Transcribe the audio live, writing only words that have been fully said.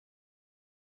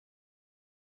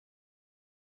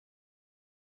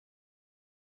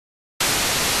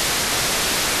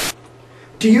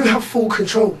Do you have full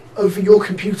control over your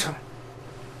computer?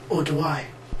 Or do I?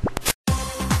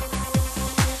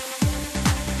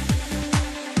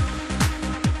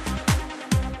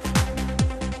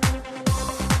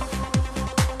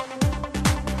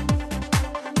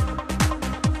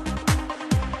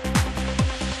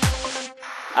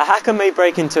 A hacker may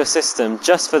break into a system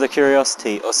just for the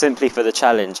curiosity or simply for the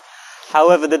challenge.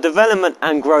 However, the development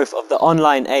and growth of the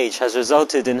online age has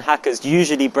resulted in hackers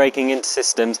usually breaking into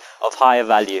systems of higher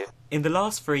value. In the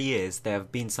last 3 years, there have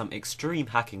been some extreme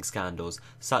hacking scandals,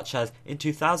 such as in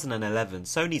 2011,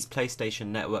 Sony's PlayStation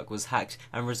network was hacked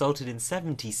and resulted in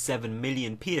 77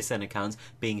 million PSN accounts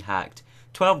being hacked.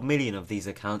 12 million of these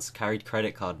accounts carried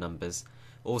credit card numbers.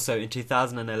 Also in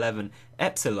 2011,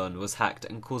 Epsilon was hacked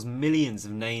and caused millions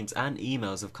of names and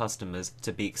emails of customers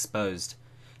to be exposed.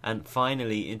 And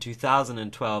finally, in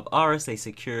 2012, RSA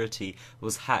Security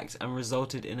was hacked and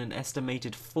resulted in an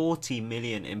estimated 40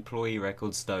 million employee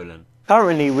records stolen.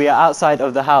 Currently, we are outside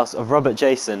of the house of Robert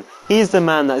Jason. He is the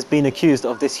man that has been accused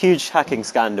of this huge hacking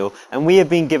scandal, and we have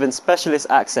been given specialist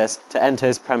access to enter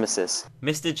his premises.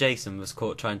 Mr. Jason was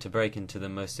caught trying to break into the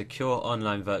most secure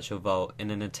online virtual vault in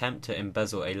an attempt to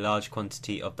embezzle a large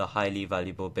quantity of the highly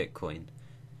valuable Bitcoin.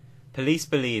 Police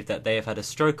believe that they have had a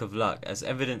stroke of luck, as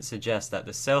evidence suggests that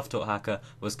the self-taught hacker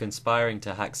was conspiring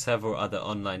to hack several other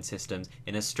online systems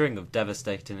in a string of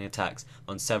devastating attacks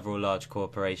on several large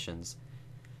corporations.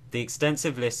 The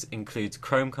extensive list includes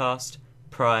Chromecast,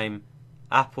 Prime,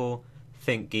 Apple,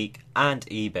 ThinkGeek, and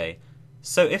eBay.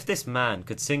 So if this man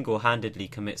could single-handedly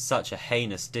commit such a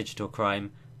heinous digital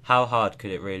crime, how hard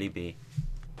could it really be?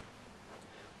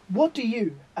 What do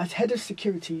you, as head of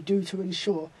security, do to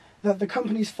ensure that the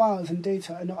company's files and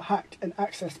data are not hacked and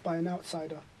accessed by an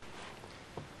outsider?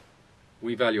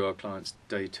 We value our clients'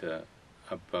 data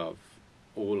above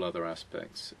all other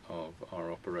aspects of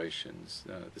our operations.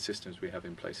 The systems we have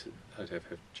in place at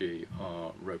FFG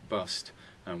are robust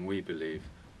and we believe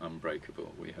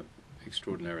unbreakable. We have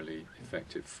extraordinarily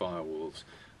effective firewalls,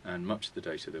 and much of the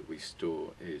data that we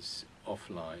store is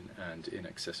offline and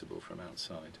inaccessible from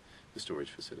outside the storage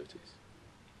facilities.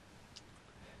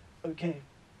 Okay.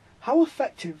 How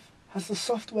effective has the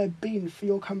software been for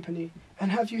your company,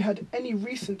 and have you had any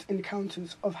recent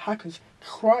encounters of hackers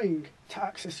trying to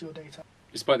access your data?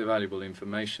 Despite the valuable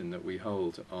information that we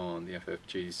hold on the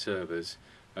FFG servers,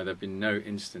 there have been no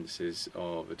instances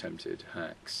of attempted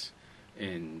hacks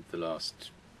in the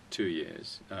last 2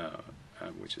 years,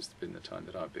 which has been the time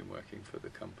that I've been working for the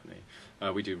company.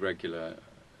 We do regular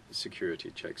security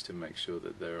checks to make sure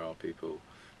that there are people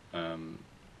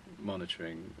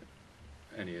monitoring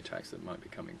any attacks that might be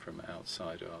coming from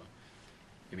outside our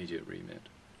immediate remit.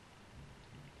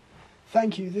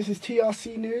 Thank you. This is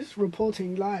TRC News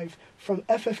reporting live from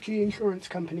FFG Insurance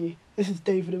Company. This is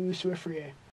David Owusu-Afriye.